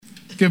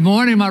Good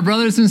morning, my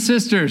brothers and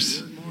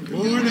sisters. Good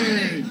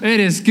morning. It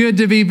is good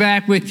to be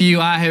back with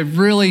you. I have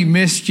really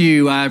missed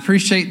you. I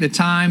appreciate the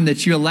time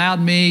that you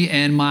allowed me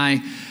and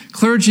my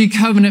Clergy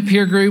Covenant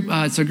peer group.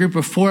 It's a group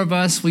of 4 of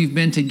us. We've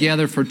been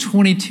together for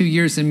 22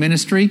 years in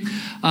ministry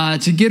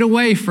to get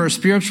away for a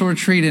spiritual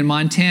retreat in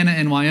Montana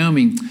and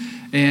Wyoming.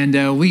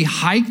 And we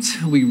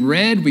hiked, we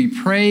read, we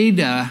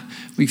prayed,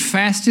 we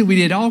fasted. We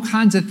did all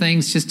kinds of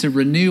things just to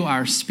renew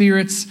our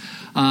spirits.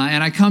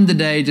 And I come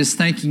today just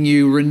thanking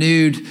you,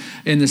 renewed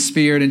in the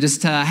Spirit, and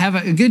just have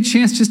a good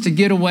chance just to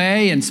get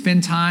away and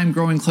spend time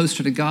growing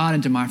closer to God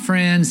and to my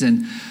friends,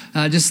 and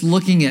just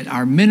looking at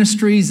our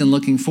ministries and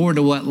looking forward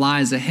to what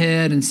lies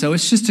ahead. And so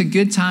it's just a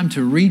good time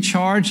to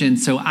recharge. And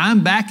so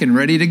I'm back and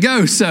ready to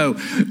go. So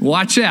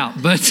watch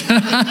out. But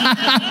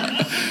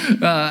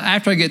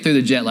after I get through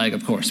the jet lag,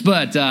 of course.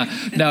 But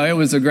no, it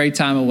was a great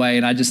time away.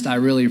 And I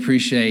really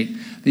appreciate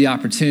the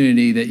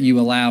opportunity that you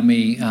allow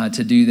me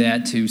to do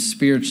that, to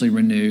spiritually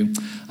renew.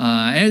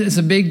 And it's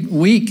a big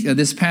week,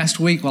 this past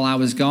week while I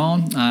was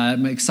gone.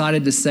 I'm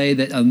excited to say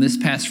that on this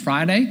past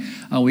Friday,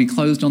 we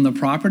closed on the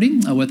property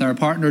with our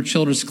partner,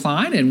 Childers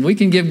Klein, and we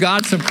can give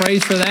God some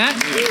praise for that.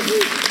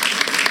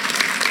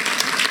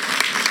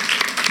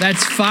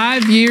 That's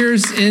 5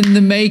 years in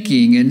the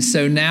making, and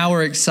so now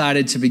we're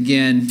excited to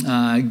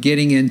begin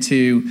getting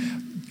into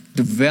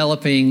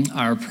developing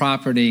our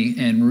property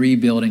and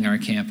rebuilding our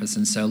campus.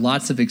 And so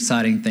lots of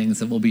exciting things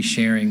that we'll be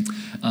sharing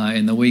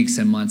in the weeks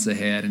and months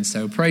ahead. And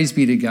so praise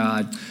be to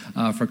God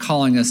for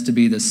calling us to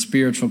be the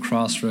spiritual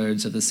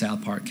crossroads of the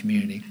South Park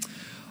community.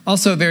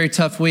 Also a very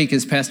tough week,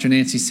 as Pastor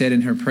Nancy said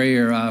in her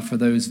prayer, for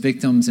those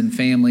victims and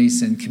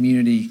families and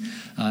community,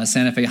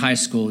 Santa Fe High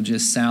School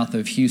just south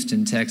of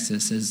Houston,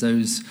 Texas, as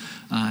those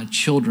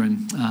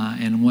children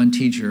and one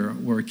teacher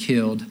were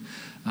killed.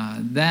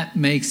 That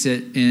makes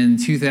it, in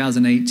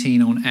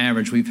 2018, on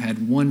average, we've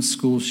had 1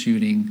 school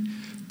shooting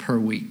per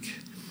week.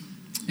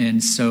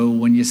 And so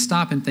when you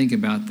stop and think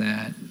about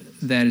that,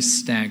 that is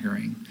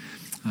staggering.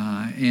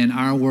 And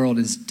our world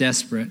is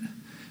desperate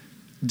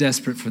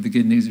for the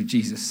good news of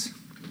Jesus.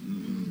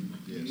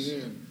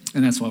 Yes.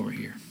 And that's why we're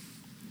here.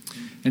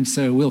 And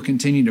so we'll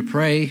continue to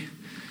pray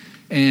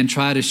and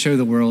try to show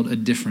the world a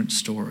different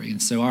story.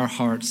 And so our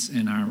hearts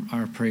and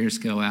our prayers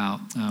go out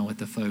with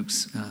the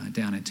folks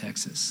down in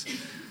Texas.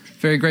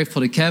 Very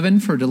grateful to Kevin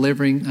for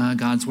delivering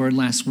God's word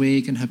last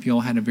week, and hope you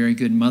all had a very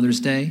good Mother's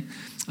Day.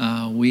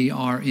 We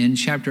are in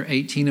chapter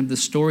 18 of the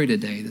story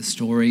today, the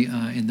story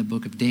in the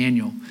book of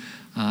Daniel.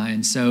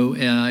 And so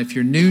if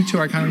you're new to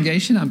our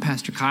congregation, I'm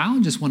Pastor Kyle.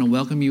 I just want to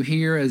welcome you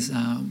here. As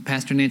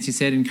Pastor Nancy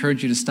said,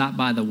 encourage you to stop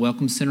by the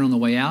Welcome Center on the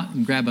way out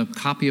and grab a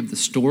copy of the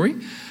story.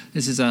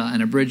 This is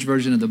an abridged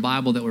version of the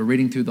Bible that we're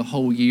reading through the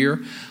whole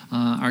year.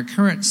 Our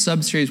current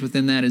sub-series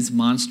within that is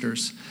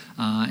Monsters.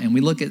 And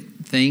we look at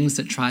things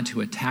that try to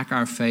attack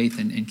our faith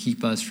and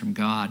keep us from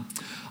God.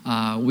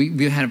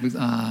 We have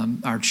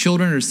our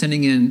children are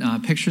sending in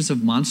pictures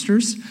of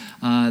monsters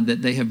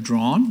that they have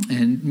drawn.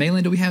 And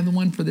Maylin, do we have the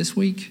one for this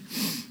week?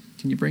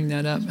 Can you bring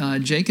that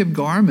up? Jacob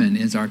Garman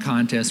is our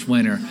contest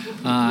winner.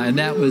 And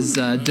that was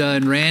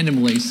done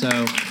randomly. So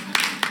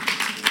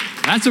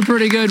that's a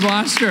pretty good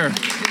monster.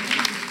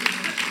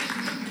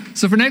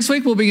 So for next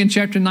week, we'll begin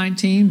chapter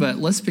 19, but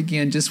let's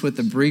begin just with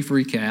a brief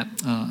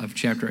recap of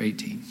chapter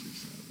 18.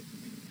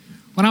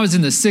 When I was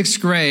in the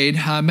 6th grade,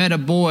 I met a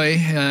boy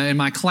in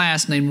my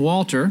class named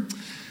Walter.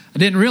 I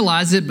didn't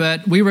realize it,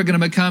 but we were going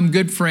to become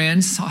good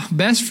friends,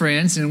 best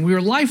friends, and we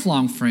were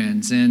lifelong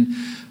friends. And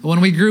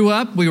when we grew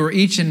up, we were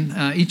each in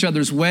each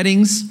other's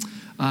weddings.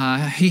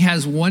 He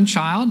has one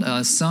child,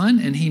 a son,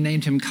 and he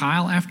named him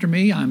Kyle after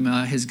me. I'm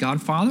his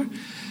godfather.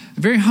 A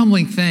very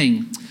humbling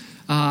thing.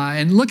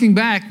 And looking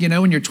back,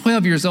 when you're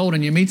 12 years old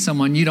and you meet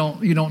someone, you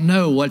don't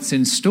know what's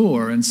in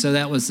store. And so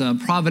that was a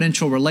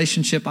providential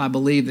relationship, I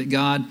believe, that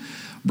God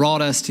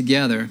brought us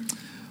together.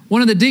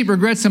 One of the deep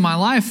regrets in my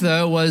life,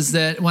 though, was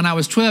that when I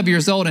was 12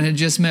 years old and had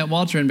just met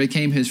Walter and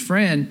became his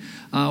friend,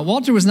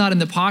 Walter was not in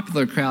the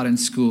popular crowd in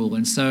school.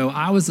 And so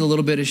I was a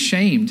little bit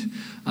ashamed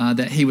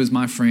that he was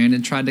my friend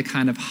and tried to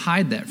kind of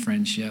hide that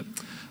friendship.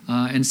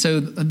 And so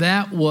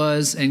that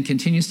was and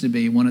continues to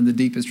be one of the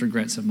deepest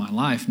regrets of my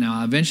life. Now,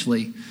 I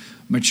eventually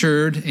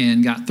matured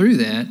and got through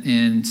that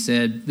and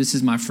said, this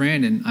is my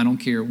friend and I don't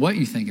care what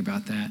you think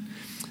about that.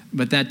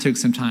 But that took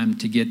some time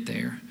to get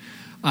there.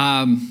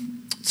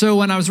 So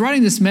when I was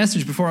writing this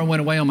message before I went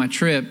away on my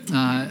trip,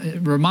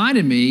 it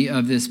reminded me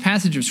of this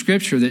passage of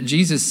Scripture that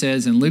Jesus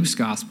says in Luke's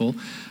Gospel.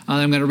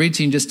 I'm going to read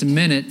to you in just a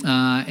minute,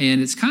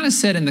 and it's kind of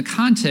set in the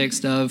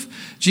context of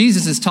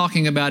Jesus is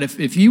talking about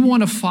if you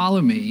want to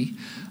follow me,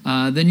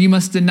 then you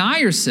must deny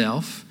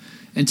yourself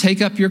and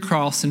take up your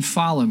cross and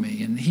follow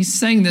me. And he's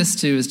saying this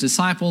to his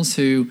disciples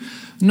who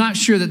I'm not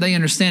sure that they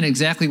understand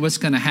exactly what's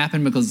going to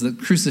happen because the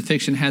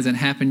crucifixion hasn't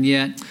happened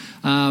yet.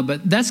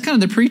 But that's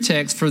kind of the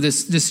pretext for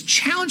this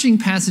challenging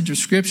passage of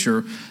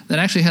Scripture that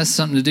actually has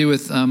something to do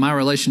with my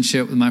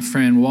relationship with my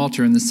friend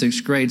Walter in the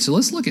 6th grade. So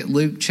let's look at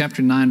Luke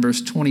chapter 9, verse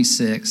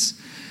 26.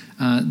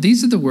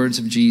 These are the words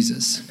of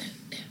Jesus.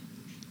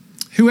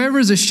 Whoever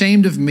is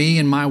ashamed of me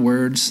and my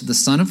words, the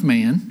Son of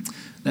Man,"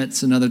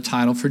 that's another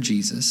title for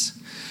Jesus,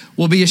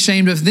 "will be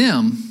ashamed of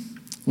them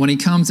when he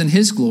comes in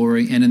his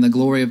glory and in the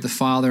glory of the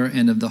Father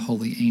and of the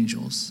holy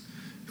angels.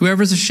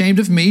 Whoever is ashamed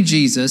of me,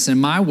 Jesus, and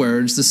my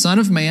words, the Son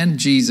of Man,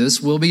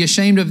 Jesus, will be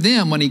ashamed of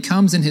them when he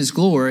comes in his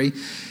glory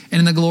and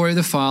in the glory of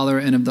the Father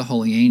and of the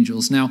holy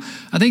angels." Now,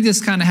 I think this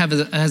kind of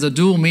has a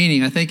dual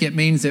meaning. I think it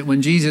means that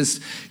when Jesus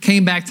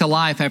came back to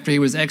life after he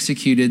was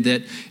executed,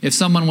 that if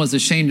someone was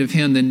ashamed of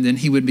him, then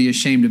he would be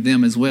ashamed of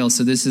them as well.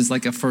 So this is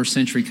like a first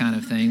century kind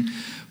of thing.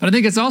 But I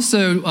think it's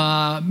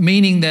also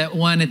meaning that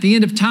when at the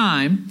end of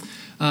time,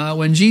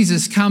 when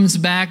Jesus comes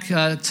back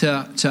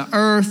to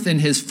earth in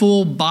his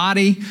full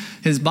body,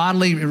 his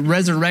bodily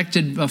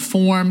resurrected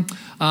form,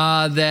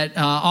 that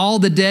all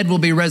the dead will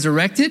be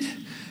resurrected,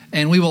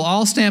 and we will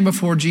all stand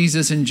before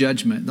Jesus in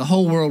judgment. The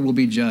whole world will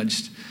be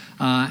judged.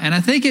 And I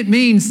think it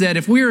means that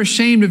if we're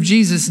ashamed of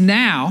Jesus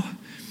now,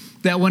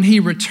 that when he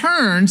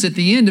returns at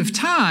the end of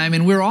time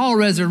and we're all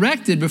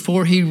resurrected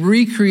before he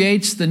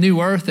recreates the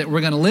new earth that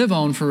we're going to live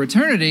on for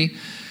eternity,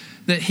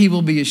 that he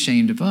will be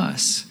ashamed of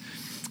us.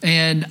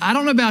 And I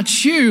don't know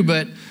about you,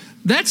 but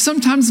that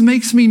sometimes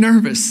makes me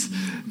nervous.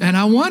 And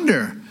I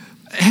wonder,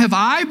 have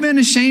I been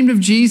ashamed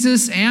of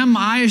Jesus? Am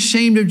I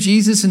ashamed of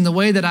Jesus in the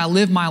way that I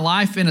live my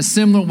life in a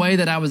similar way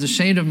that I was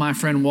ashamed of my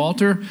friend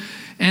Walter?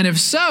 And if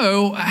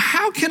so,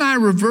 how can I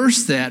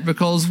reverse that?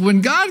 Because when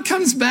God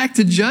comes back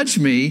to judge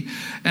me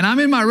and I'm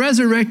in my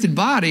resurrected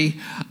body,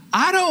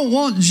 I don't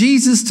want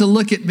Jesus to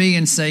look at me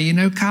and say, "You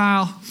know,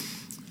 Kyle,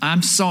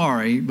 I'm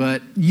sorry,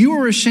 but you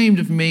were ashamed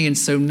of me, and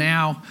so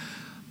now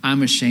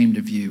I'm ashamed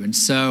of you." And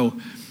so,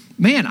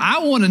 man, I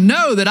want to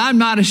know that I'm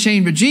not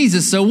ashamed of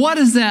Jesus. So what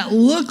does that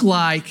look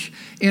like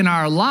in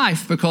our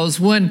life? Because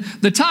when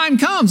the time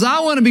comes, I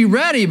want to be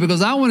ready,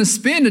 because I want to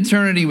spend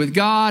eternity with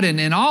God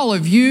and all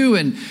of you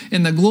and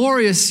in the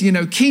glorious,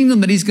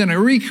 kingdom that he's going to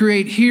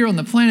recreate here on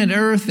the planet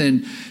Earth.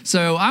 And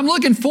so I'm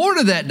looking forward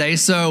to that day.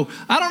 So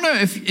I don't know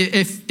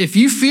if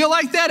you feel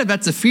like that, if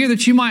that's a fear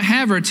that you might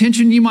have or a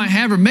tension you might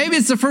have, or maybe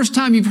it's the first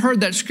time you've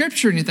heard that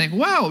scripture and you think,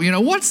 wow,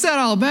 what's that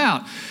all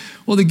about?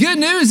 Well, the good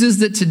news is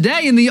that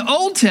today in the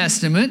Old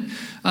Testament,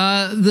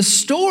 the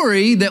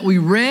story that we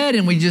read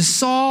and we just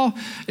saw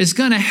is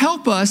going to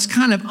help us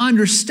kind of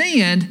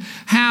understand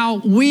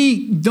how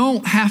we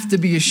don't have to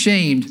be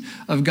ashamed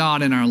of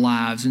God in our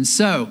lives. And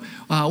so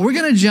we're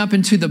going to jump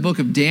into the book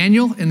of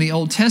Daniel in the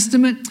Old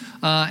Testament.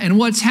 And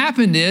what's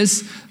happened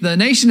is the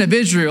nation of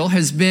Israel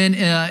has been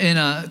in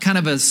a kind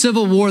of a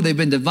civil war. They've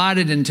been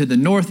divided into the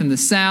north and the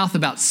south.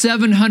 About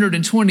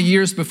 720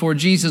 years before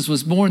Jesus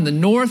was born, the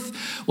north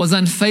was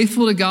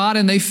unfaithful to God,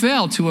 and they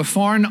fell to a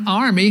foreign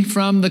army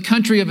from the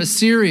country of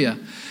Assyria.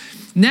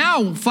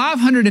 Now,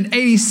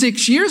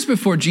 586 years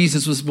before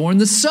Jesus was born,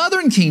 the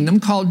southern kingdom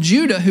called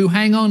Judah, who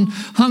hung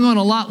on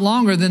a lot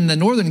longer than the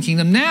northern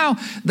kingdom, now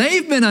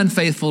they've been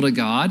unfaithful to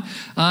God,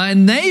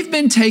 and they've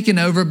been taken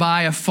over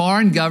by a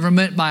foreign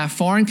government, by a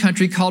foreign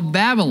country called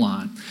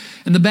Babylon.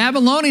 And the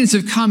Babylonians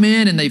have come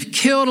in and they've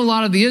killed a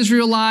lot of the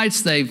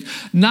Israelites. They've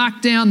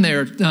knocked down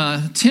their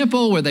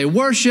temple where they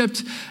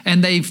worshiped,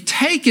 and they've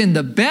taken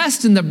the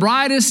best and the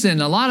brightest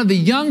and a lot of the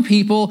young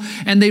people,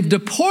 and they've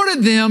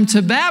deported them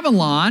to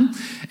Babylon.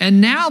 And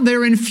now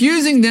they're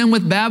infusing them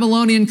with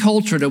Babylonian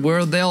culture to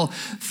where they'll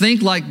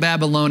think like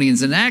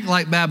Babylonians and act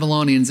like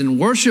Babylonians and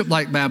worship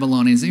like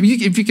Babylonians.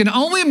 If you can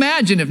only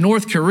imagine if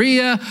North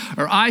Korea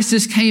or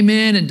ISIS came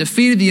in and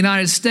defeated the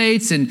United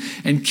States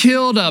and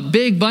killed a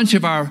big bunch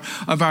of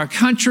our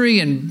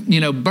country and,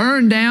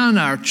 burned down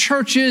our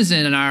churches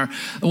and our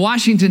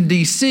Washington,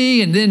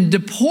 D.C., and then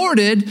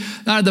deported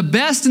the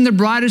best and the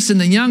brightest and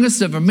the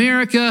youngest of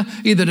America,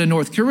 either to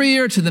North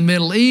Korea or to the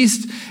Middle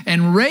East,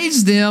 and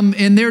raised them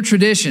in their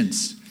traditions.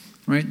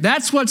 Right?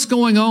 That's what's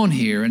going on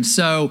here. And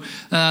so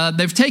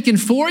they've taken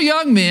 4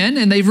 young men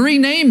and they've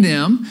renamed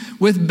them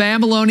with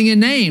Babylonian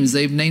names.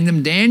 They've named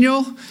them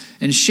Daniel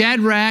and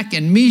Shadrach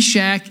and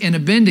Meshach and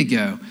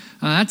Abednego.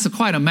 That's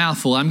quite a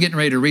mouthful. I'm getting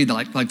ready to read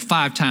that like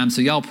 5 times,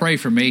 so y'all pray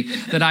for me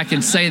that I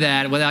can say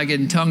that without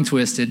getting tongue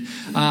twisted.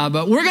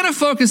 But we're going to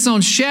focus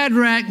on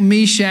Shadrach,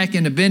 Meshach,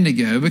 and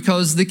Abednego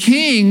because the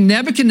king,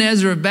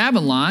 Nebuchadnezzar of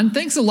Babylon,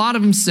 thinks a lot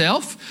of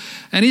himself,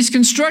 and he's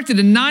constructed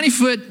a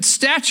 90-foot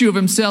statue of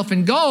himself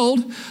in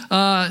gold,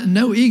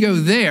 no ego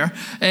there,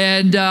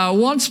 and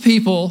wants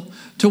people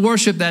to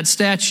worship that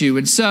statue.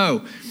 And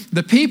so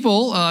the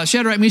people,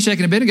 Shadrach, Meshach,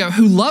 and Abednego,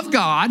 who love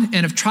God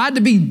and have tried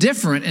to be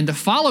different and to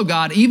follow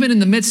God, even in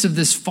the midst of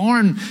this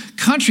foreign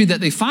country that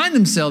they find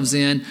themselves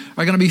in,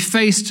 are going to be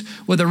faced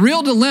with a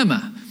real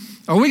dilemma.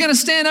 Are we going to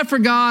stand up for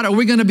God? Or are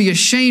we going to be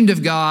ashamed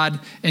of God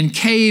and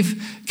cave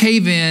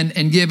in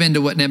and give in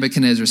to what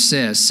Nebuchadnezzar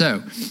says?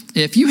 So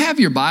if you have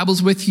your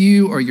Bibles with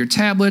you or your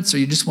tablets, or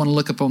you just want to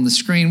look up on the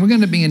screen, we're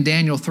going to be in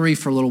Daniel 3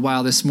 for a little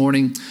while this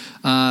morning,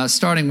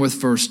 starting with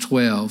verse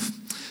 12.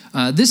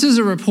 This is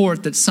a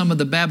report that some of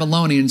the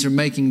Babylonians are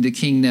making to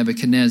King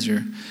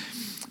Nebuchadnezzar.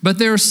 But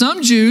there are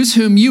some Jews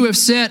whom you have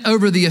set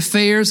over the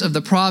affairs of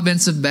the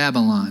province of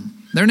Babylon.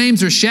 Their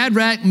names are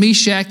Shadrach,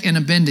 Meshach, and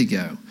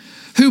Abednego.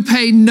 who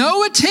pay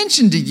no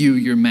attention to you,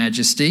 your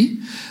majesty.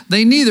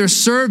 They neither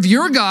serve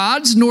your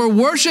gods nor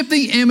worship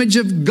the image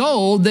of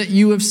gold that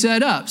you have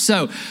set up.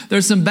 So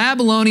there's some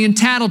Babylonian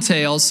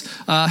tattletales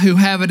who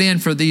have it in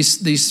for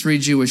these three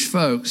Jewish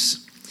folks.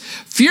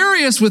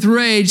 Furious with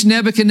rage,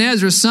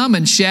 Nebuchadnezzar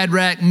summoned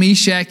Shadrach,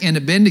 Meshach, and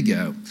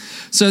Abednego.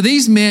 So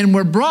these men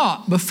were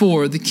brought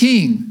before the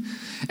king.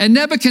 And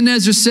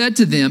Nebuchadnezzar said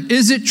to them,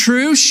 "Is it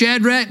true,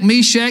 Shadrach,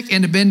 Meshach,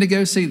 and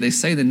Abednego?" See, they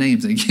say the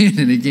names again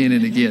and again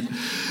and again.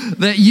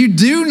 "That you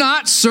do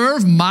not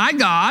serve my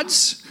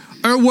gods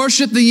or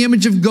worship the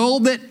image of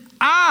gold that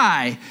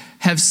I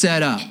have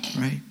set up,"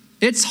 right?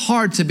 It's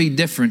hard to be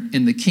different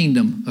in the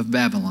kingdom of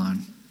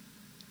Babylon.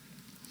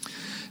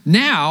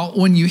 Now,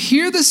 when you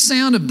hear the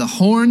sound of the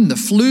horn, the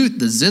flute,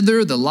 the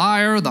zither, the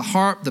lyre, the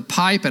harp, the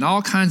pipe, and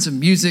all kinds of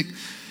music.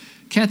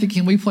 Kathy,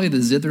 can we play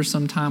the zither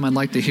sometime? I'd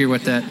like to hear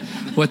what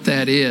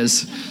that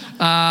is.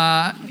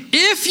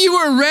 If you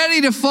are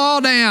ready to fall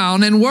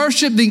down and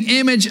worship the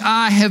image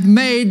I have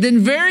made, then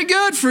very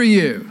good for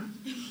you.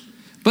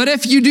 But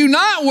if you do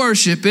not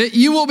worship it,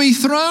 you will be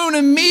thrown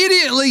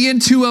immediately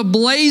into a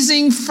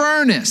blazing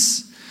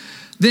furnace.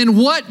 Then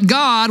what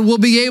God will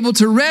be able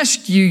to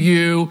rescue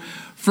you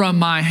from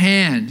my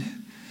hand?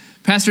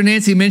 Pastor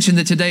Nancy mentioned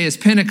that today is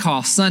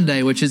Pentecost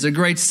Sunday, which is a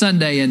great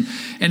Sunday. And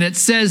it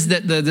says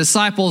that the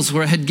disciples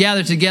had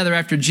gathered together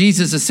after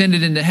Jesus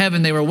ascended into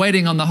heaven. They were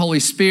waiting on the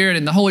Holy Spirit,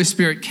 and the Holy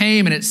Spirit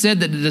came. And it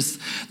said that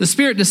the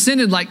Spirit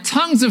descended like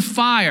tongues of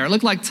fire. It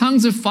looked like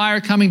tongues of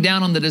fire coming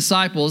down on the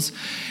disciples.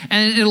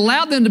 And it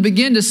allowed them to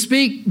begin to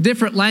speak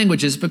different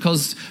languages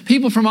because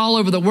people from all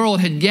over the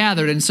world had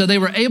gathered. And so they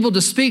were able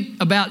to speak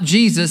about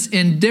Jesus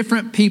in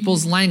different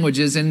people's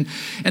languages. And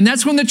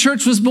that's when the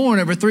church was born.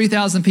 Over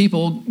 3,000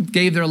 people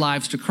gave their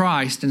lives to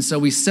Christ. And so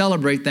we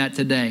celebrate that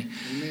today.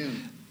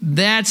 Amen.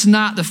 That's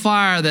not the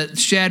fire that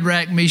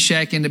Shadrach,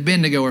 Meshach, and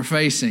Abednego are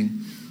facing,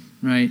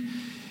 right?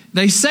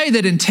 They say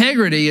that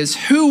integrity is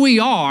who we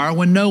are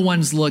when no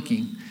one's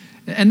looking.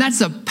 And that's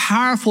a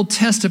powerful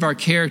test of our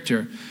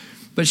character.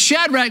 But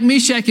Shadrach,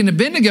 Meshach, and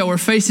Abednego are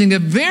facing a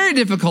very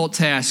difficult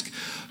task.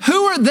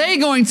 Who are they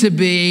going to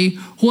be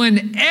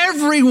when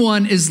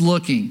everyone is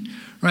looking?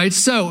 Right?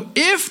 So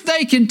if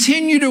they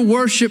continue to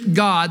worship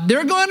God,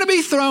 they're going to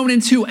be thrown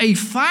into a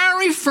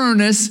fiery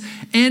furnace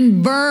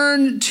and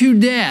burned to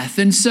death.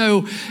 And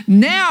so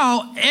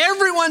now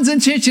everyone's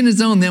attention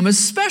is on them,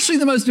 especially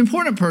the most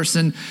important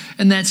person,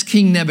 and that's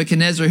King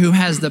Nebuchadnezzar, who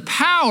has the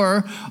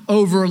power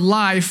over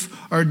life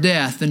or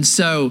death. And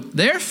so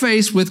they're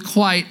faced with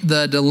quite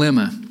the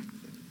dilemma.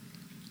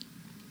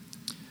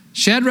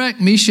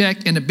 Shadrach, Meshach,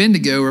 and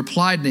Abednego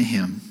replied to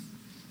him,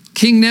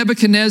 "King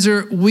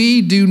Nebuchadnezzar,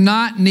 we do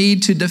not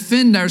need to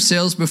defend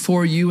ourselves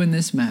before you in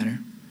this matter.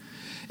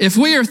 If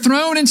we are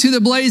thrown into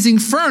the blazing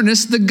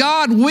furnace, the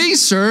God we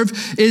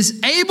serve is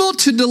able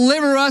to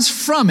deliver us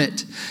from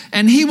it,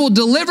 and he will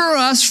deliver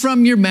us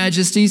from your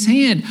majesty's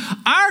hand."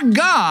 Our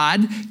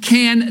God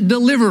can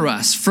deliver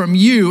us from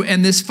you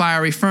and this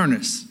fiery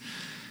furnace.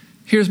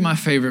 Here's my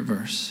favorite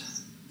verse.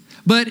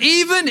 "But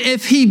even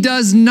if he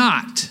does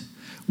not,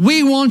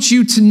 we want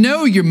you to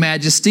know, your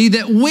majesty,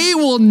 that we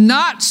will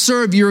not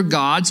serve your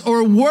gods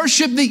or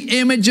worship the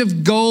image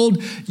of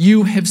gold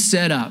you have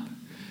set up."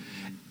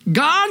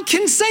 God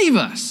can save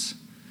us.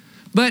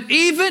 But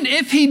even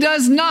if he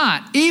does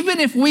not, even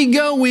if we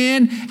go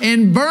in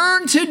and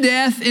burn to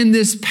death in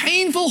this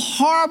painful,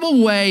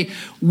 horrible way,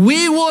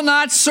 we will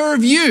not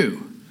serve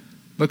you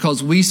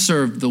because we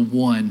serve the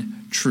one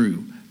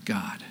true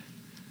God.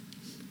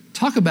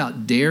 Talk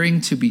about daring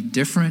to be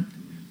different.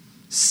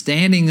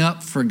 Standing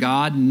up for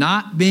God,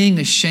 not being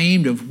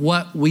ashamed of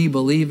what we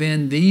believe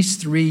in. These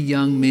three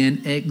young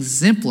men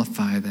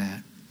exemplify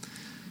that.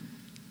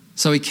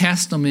 So he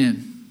cast them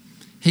in.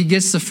 He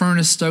gets the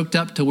furnace stoked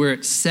up to where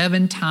it's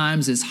 7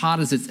 times as hot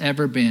as it's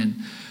ever been.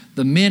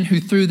 The men who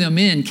threw them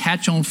in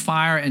catch on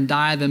fire and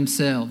die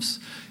themselves.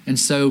 And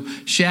so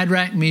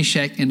Shadrach,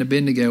 Meshach, and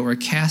Abednego are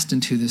cast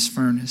into this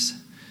furnace.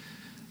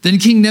 Then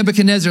King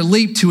Nebuchadnezzar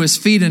leaped to his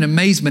feet in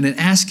amazement and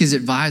asked his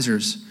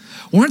advisors,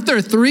 "Weren't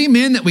there 3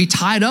 men that we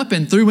tied up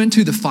and threw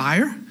into the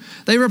fire?"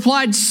 They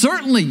replied,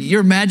 "Certainly,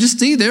 your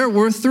majesty, there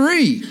were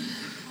 3.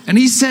 And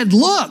he said,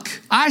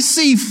 "Look, I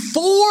see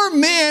 4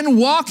 men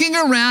walking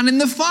around in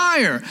the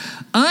fire,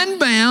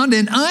 unbound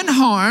and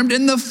unharmed,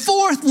 and the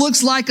 4th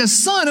looks like a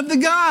son of the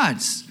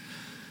gods."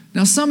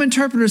 Now, some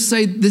interpreters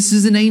say this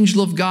is an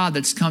angel of God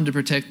that's come to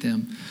protect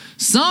them.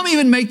 Some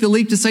even make the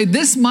leap to say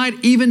this might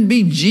even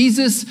be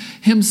Jesus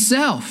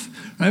himself.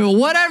 Right? Well,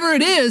 whatever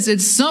it is,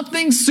 it's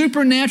something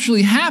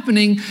supernaturally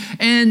happening,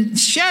 and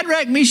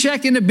Shadrach,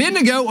 Meshach, and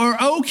Abednego are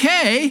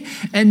okay,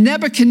 and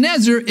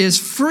Nebuchadnezzar is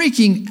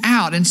freaking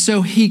out. And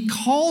so he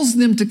calls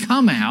them to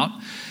come out,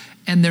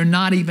 and they're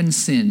not even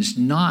singed,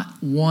 not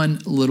one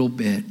little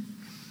bit.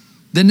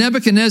 Then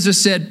Nebuchadnezzar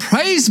said,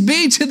 "Praise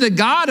be to the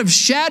God of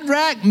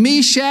Shadrach,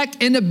 Meshach,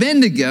 and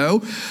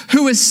Abednego,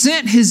 who has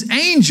sent his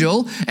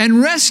angel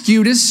and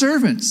rescued his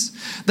servants.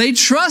 They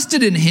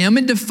trusted in him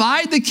and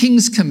defied the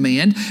king's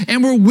command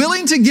and were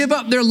willing to give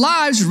up their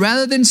lives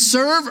rather than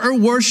serve or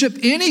worship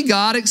any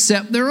god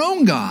except their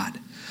own God.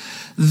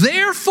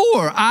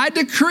 Therefore, I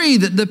decree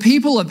that the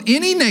people of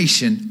any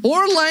nation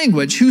or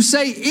language who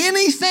say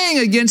anything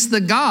against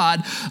the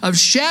God of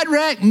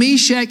Shadrach,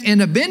 Meshach,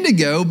 and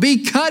Abednego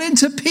be cut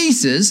into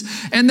pieces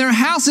and their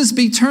houses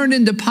be turned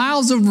into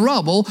piles of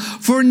rubble,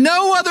 for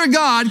no other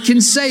God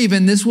can save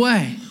in this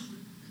way."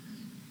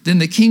 Then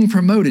the king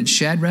promoted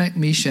Shadrach,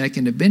 Meshach,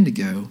 and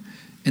Abednego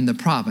in the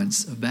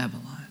province of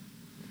Babylon.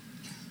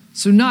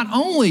 So not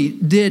only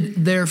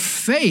did their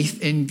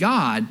faith in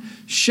God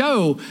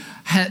show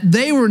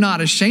they were not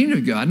ashamed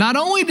of God, not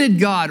only did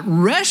God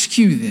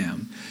rescue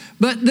them,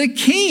 but the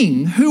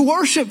king who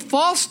worshiped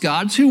false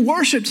gods, who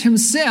worshiped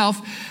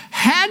himself,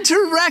 had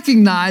to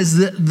recognize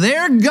that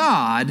their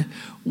God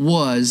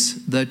was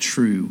the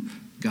true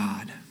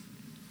God.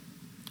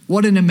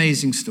 What an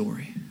amazing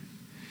story.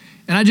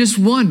 And I just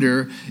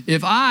wonder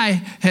if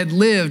I had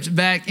lived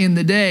back in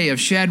the day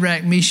of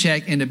Shadrach,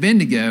 Meshach, and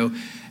Abednego,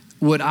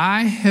 would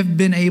I have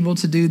been able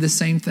to do the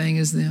same thing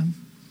as them?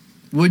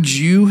 Would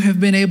you have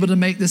been able to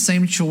make the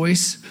same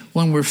choice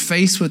when we're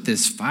faced with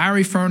this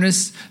fiery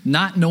furnace,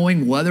 not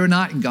knowing whether or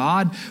not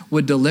God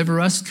would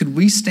deliver us? Could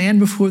we stand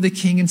before the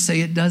king and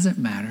say, it doesn't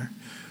matter?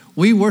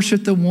 We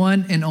worship the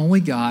one and only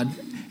God,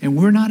 and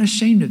we're not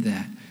ashamed of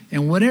that.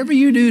 And whatever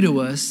you do to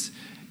us,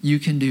 you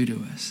can do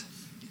to us.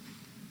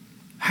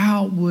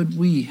 How would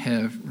we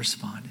have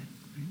responded?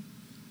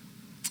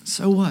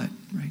 So what?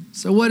 Right?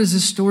 So what is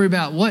this story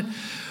about?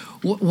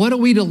 What are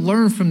we to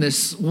learn from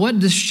this? What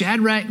does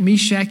Shadrach,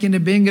 Meshach, and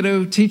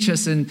Abednego teach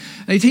us? And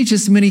they teach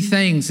us many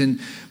things.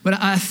 But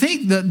I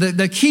think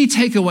the key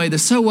takeaway, the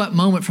so what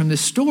moment from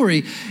this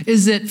story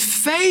is that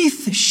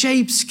faith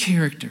shapes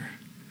character.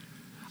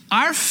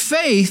 Our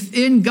faith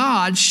in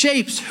God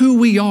shapes who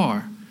we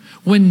are.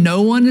 When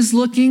no one is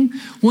looking,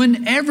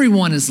 when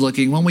everyone is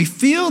looking, when we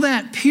feel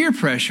that peer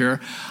pressure,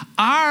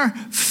 our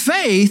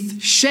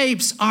faith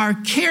shapes our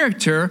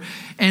character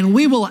and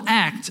we will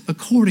act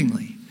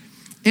accordingly.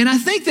 And I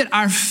think that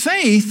our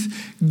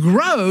faith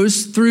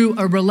grows through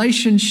a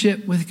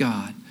relationship with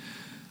God.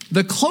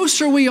 The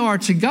closer we are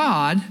to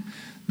God,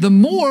 the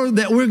more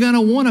that we're going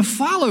to want to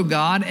follow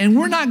God, and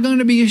we're not going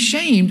to be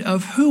ashamed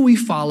of who we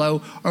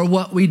follow or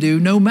what we do,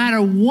 no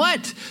matter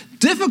what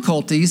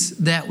difficulties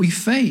that we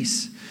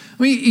face.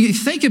 I mean, you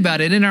think about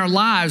it in our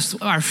lives,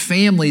 our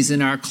families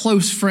and our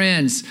close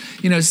friends,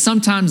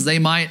 sometimes they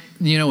might,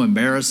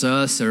 embarrass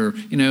us or,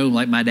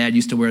 like my dad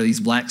used to wear these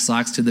black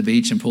socks to the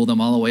beach and pull them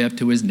all the way up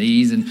to his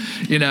knees and,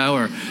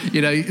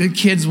 the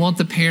kids want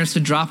the parents to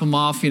drop them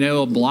off,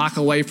 a block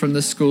away from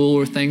the school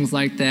or things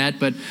like that.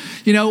 But,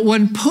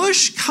 when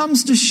push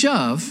comes to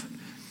shove,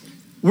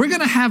 we're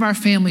going to have our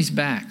families'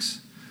 backs.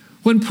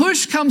 When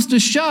push comes to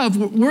shove,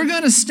 we're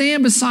going to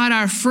stand beside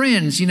our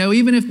friends,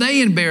 even if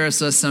they embarrass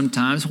us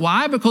sometimes.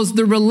 Why? Because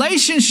the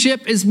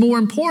relationship is more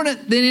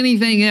important than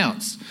anything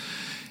else.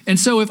 And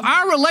so if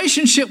our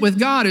relationship with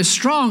God is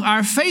strong,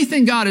 our faith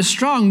in God is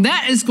strong,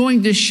 that is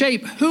going to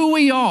shape who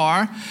we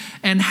are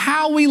and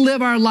how we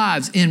live our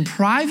lives in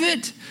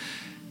private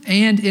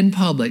and in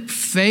public.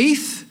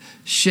 Faith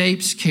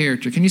shapes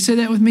character. Can you say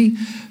that with me?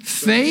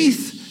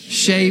 Faith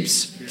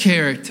shapes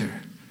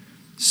character.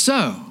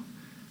 So,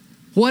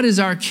 what is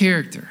our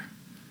character?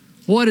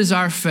 What is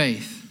our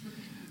faith?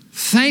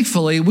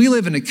 Thankfully, we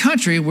live in a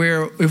country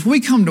where if we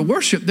come to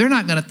worship, they're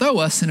not going to throw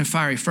us in a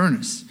fiery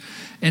furnace.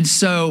 And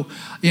so,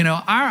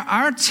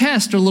 our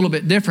tests are a little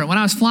bit different. When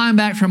I was flying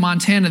back from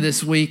Montana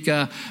this week,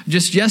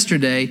 just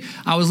yesterday,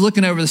 I was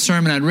looking over the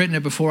sermon. I'd written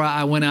it before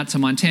I went out to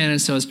Montana,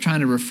 so I was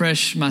trying to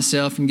refresh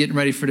myself and getting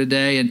ready for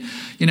today. And,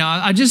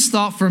 I just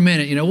thought for a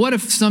minute, what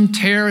if some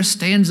terrorist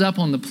stands up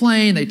on the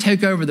plane, they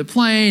take over the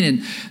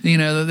plane,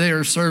 and,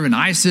 they're serving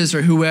ISIS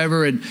or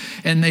whoever,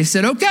 and they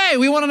said, okay,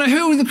 we want to know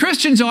who the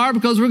Christians are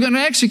because we're going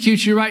to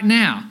execute you right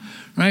now,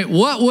 right?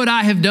 What would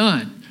I have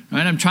done?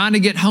 Right, I'm trying to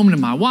get home to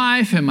my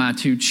wife and my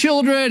 2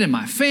 children and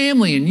my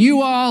family and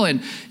you all.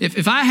 And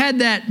if I had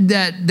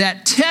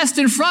that test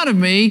in front of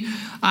me,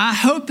 I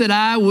hope that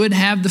I would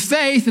have the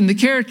faith and the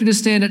character to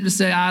stand up to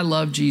say, I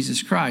love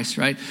Jesus Christ,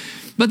 right?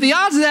 But the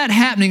odds of that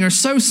happening are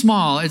so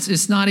small,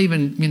 it's not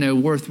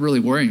even, worth really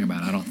worrying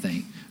about, I don't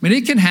think. I mean,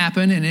 it can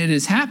happen and it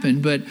has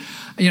happened, but,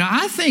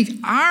 I think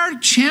our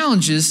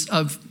challenges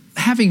of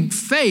having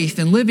faith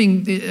and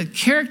living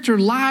character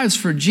lives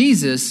for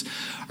Jesus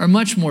are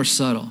much more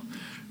subtle.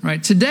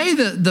 Right? Today,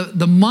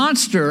 the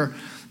monster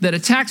that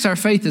attacks our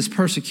faith is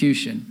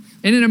persecution.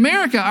 And in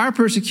America, our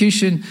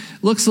persecution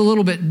looks a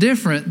little bit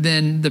different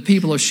than the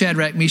people of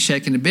Shadrach,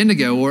 Meshach, and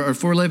Abednego, or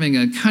if we're living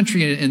in a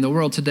country in the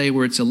world today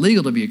where it's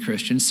illegal to be a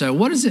Christian. So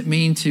what does it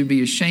mean to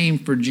be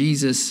ashamed for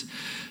Jesus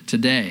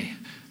today?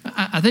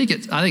 I think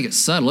it's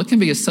subtle. It can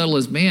be as subtle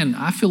as, man,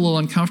 I feel a little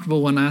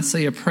uncomfortable when I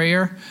say a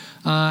prayer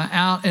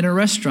out at a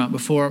restaurant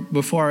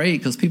before I eat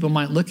because people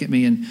might look at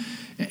me and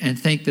and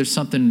think there's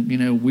something,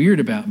 weird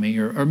about me.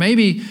 Or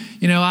maybe,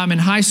 I'm in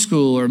high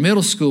school or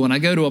middle school and I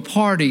go to a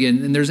party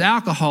and there's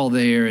alcohol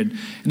there and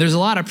there's a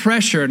lot of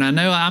pressure and I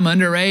know I'm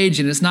underage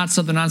and it's not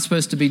something I'm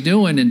supposed to be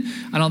doing and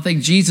I don't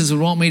think Jesus would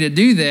want me to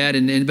do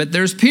that. But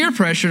there's peer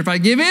pressure. If I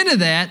give into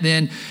that,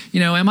 then,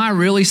 am I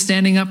really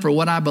standing up for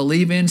what I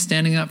believe in,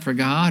 standing up for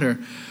God? Or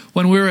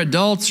when we're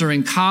adults or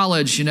in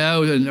college,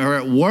 or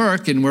at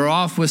work and we're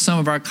off with some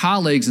of our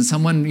colleagues and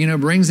someone,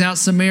 brings out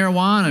some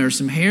marijuana or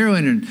some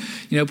heroin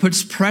and,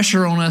 puts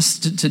pressure on us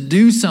to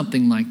do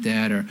something like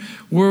that. Or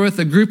we're with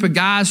a group of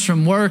guys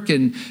from work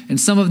and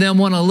some of them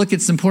want to look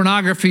at some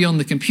pornography on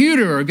the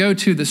computer or go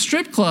to the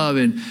strip club.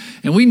 And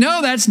we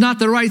know that's not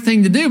the right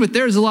thing to do, but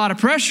there's a lot of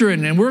pressure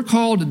and we're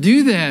called to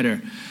do that.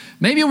 Or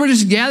maybe we're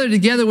just gathered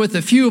together with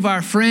a few of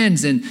our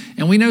friends and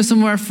we know some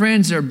of our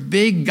friends are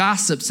big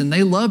gossips and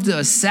they love to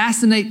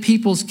assassinate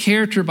people's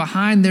character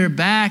behind their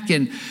back.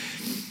 And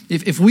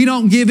if we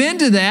don't give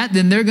into that,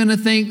 then they're going to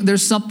think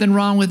there's something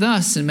wrong with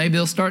us and maybe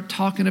they'll start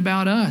talking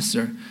about us.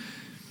 Or,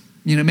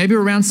 maybe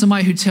we're around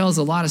somebody who tells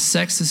a lot of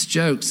sexist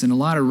jokes and a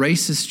lot of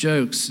racist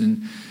jokes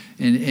and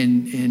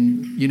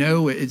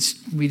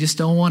we just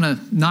don't want to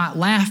not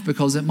laugh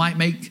because it might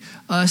make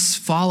us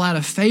fall out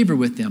of favor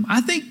with them.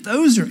 I think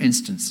those are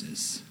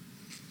instances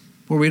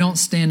where we don't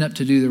stand up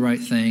to do the right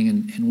thing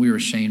and we're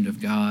ashamed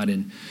of God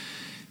and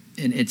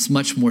it's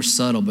much more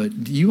subtle.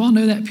 But do you all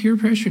know that peer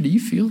pressure? Do you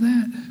feel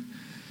that?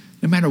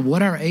 No matter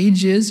what our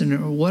age is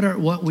and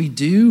what we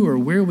do or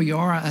where we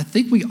are, I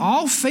think we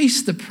all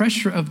face the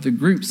pressure of the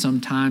group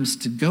sometimes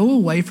to go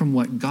away from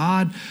what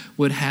God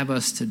would have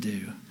us to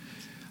do.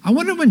 I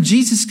wonder when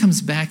Jesus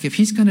comes back if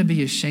he's going to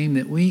be ashamed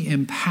that we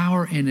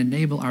empower and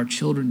enable our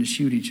children to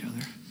shoot each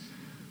other.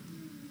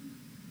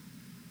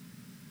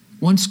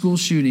 One school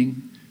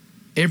shooting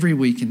every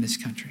week in this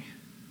country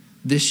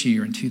this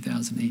year in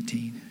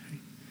 2018.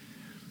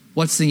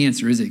 What's the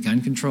answer? Is it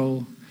gun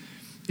control?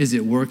 Is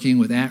it working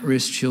with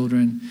at-risk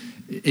children?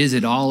 Is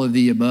it all of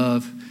the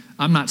above?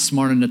 I'm not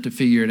smart enough to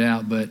figure it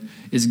out, but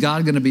is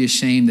God going to be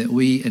ashamed that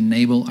we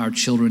enable our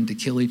children to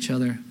kill each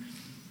other?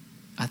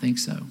 I think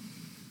so.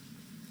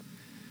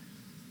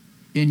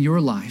 In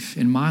your life,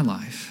 in my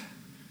life,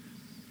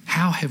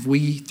 how have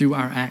we, through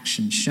our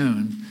actions,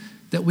 shown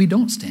that we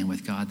don't stand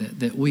with God,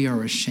 that we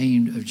are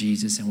ashamed of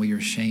Jesus and we are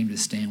ashamed to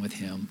stand with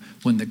him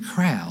when the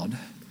crowd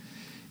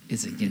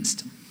is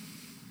against him?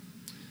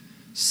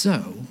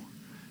 So,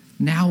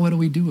 now what do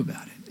we do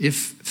about it? If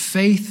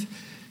faith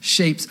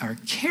shapes our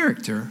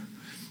character,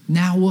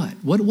 now what?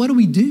 What do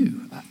we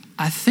do?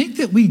 I think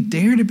that we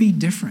dare to be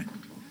different.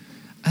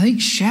 I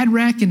think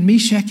Shadrach and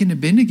Meshach and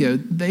Abednego,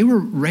 they were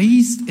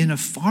raised in a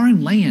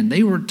foreign land.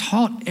 They were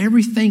taught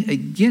everything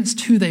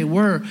against who they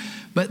were,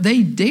 but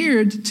they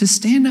dared to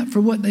stand up for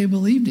what they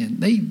believed in.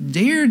 They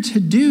dared to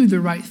do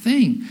the right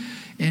thing.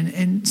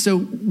 And so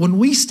when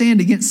we stand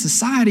against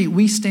society,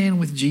 we stand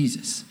with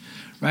Jesus,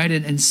 right?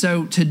 And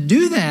so to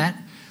do that,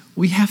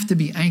 we have to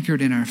be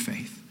anchored in our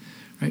faith.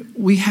 Right?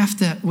 We have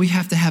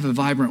to have a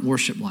vibrant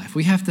worship life.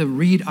 We have to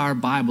read our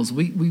Bibles.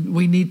 We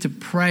need to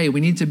pray. We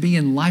need to be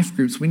in life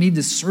groups. We need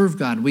to serve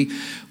God. We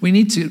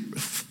need to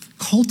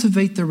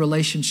cultivate the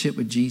relationship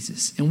with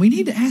Jesus. And we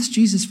need to ask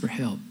Jesus for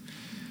help.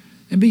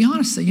 And be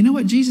honest, say, you know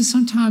what, Jesus,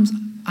 sometimes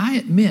I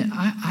admit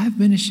I've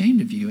been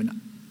ashamed of you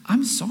and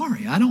I'm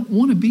sorry. I don't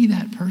want to be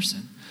that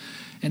person.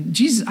 And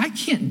Jesus, I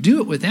can't do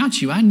it without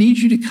you. I need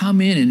you to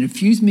come in and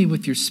infuse me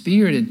with your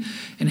spirit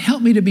and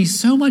help me to be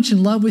so much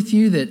in love with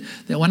you that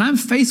when I'm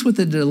faced with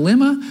a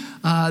dilemma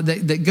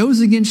that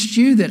goes against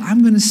you, that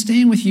I'm going to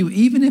stand with you,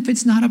 even if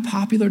it's not a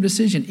popular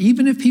decision,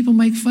 even if people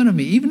make fun of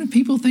me, even if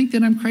people think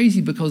that I'm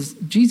crazy, because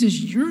Jesus,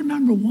 you're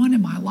number one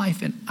in my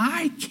life and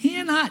I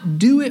cannot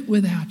do it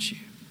without you.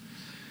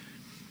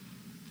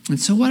 And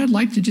so what I'd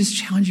like to just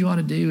challenge you all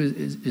to do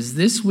is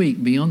this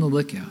week, be on the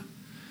lookout.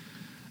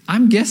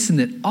 I'm guessing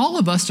that all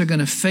of us are going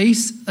to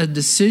face a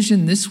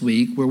decision this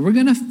week where we're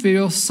going to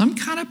feel some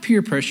kind of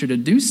peer pressure to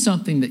do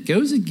something that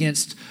goes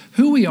against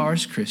who we are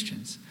as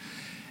Christians.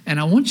 And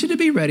I want you to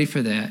be ready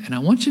for that. And I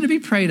want you to be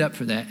prayed up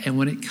for that. And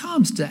when it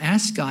comes to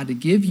ask God to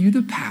give you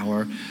the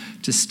power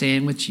to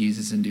stand with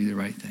Jesus and do the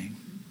right thing.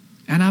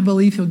 And I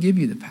believe he'll give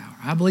you the power.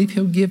 I believe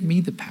he'll give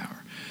me the power.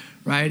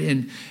 Right?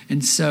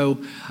 And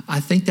so I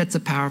think that's a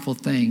powerful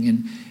thing.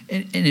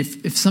 And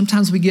if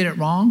sometimes we get it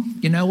wrong,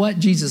 you know what?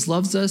 Jesus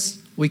loves us.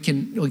 We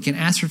can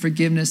ask for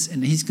forgiveness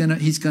and he's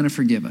gonna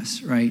forgive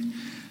us, right?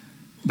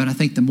 But I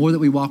think the more that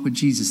we walk with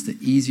Jesus, the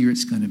easier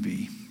it's gonna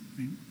be.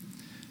 Right?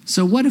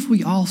 So what if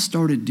we all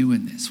started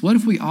doing this? What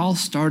if we all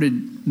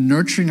started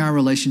nurturing our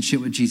relationship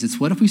with Jesus?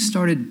 What if we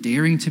started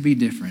daring to be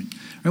different?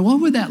 Right?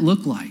 What would that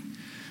look like?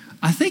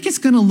 I think it's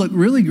going to look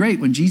really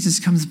great when Jesus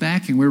comes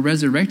back and we're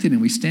resurrected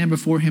and we stand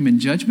before him in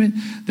judgment,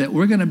 that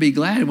we're going to be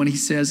glad when he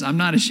says, I'm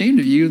not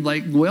ashamed of you,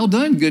 like, well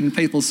done, good and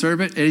faithful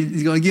servant. And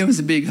he's going to give us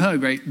a big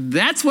hug, right?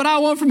 That's what I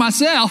want for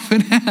myself.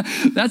 And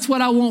that's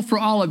what I want for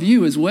all of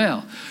you as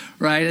well,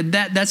 right? And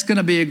that's going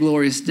to be a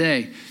glorious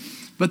day.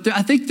 But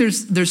I think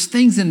there's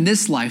things in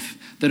this life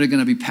that are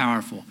going to be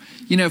powerful.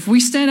 You know, if we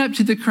stand up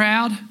to the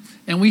crowd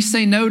and we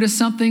say no to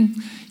something,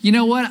 you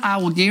know what? I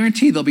will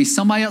guarantee there'll be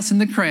somebody else in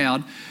the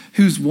crowd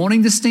who's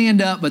wanting to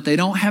stand up, but they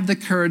don't have the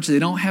courage, they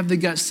don't have the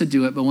guts to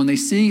do it. But when they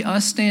see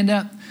us stand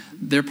up,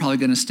 they're probably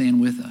going to stand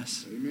with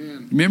us.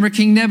 Amen. Remember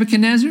King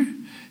Nebuchadnezzar?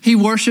 He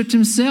worshiped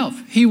himself.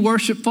 He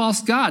worshiped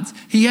false gods.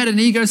 He had an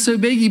ego so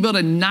big, he built a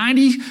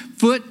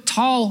 90-foot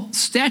tall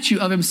statue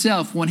of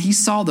himself. When he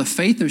saw the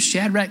faith of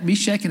Shadrach,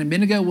 Meshach, and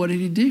Abednego, what did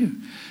he do?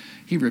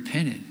 He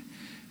repented.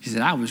 He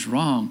said, I was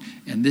wrong,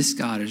 and this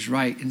God is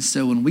right. And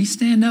so when we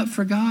stand up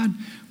for God,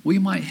 we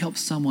might help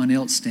someone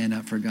else stand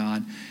up for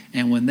God.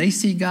 And when they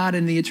see God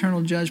in the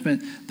eternal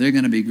judgment, they're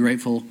going to be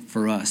grateful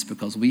for us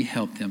because we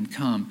helped them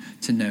come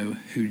to know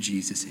who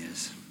Jesus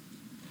is.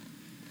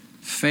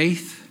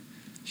 Faith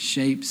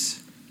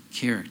shapes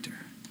character.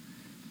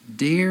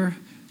 Dare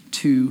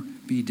to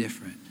be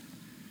different.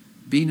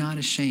 Be not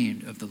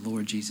ashamed of the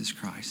Lord Jesus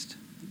Christ.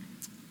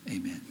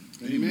 Amen.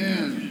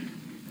 Amen.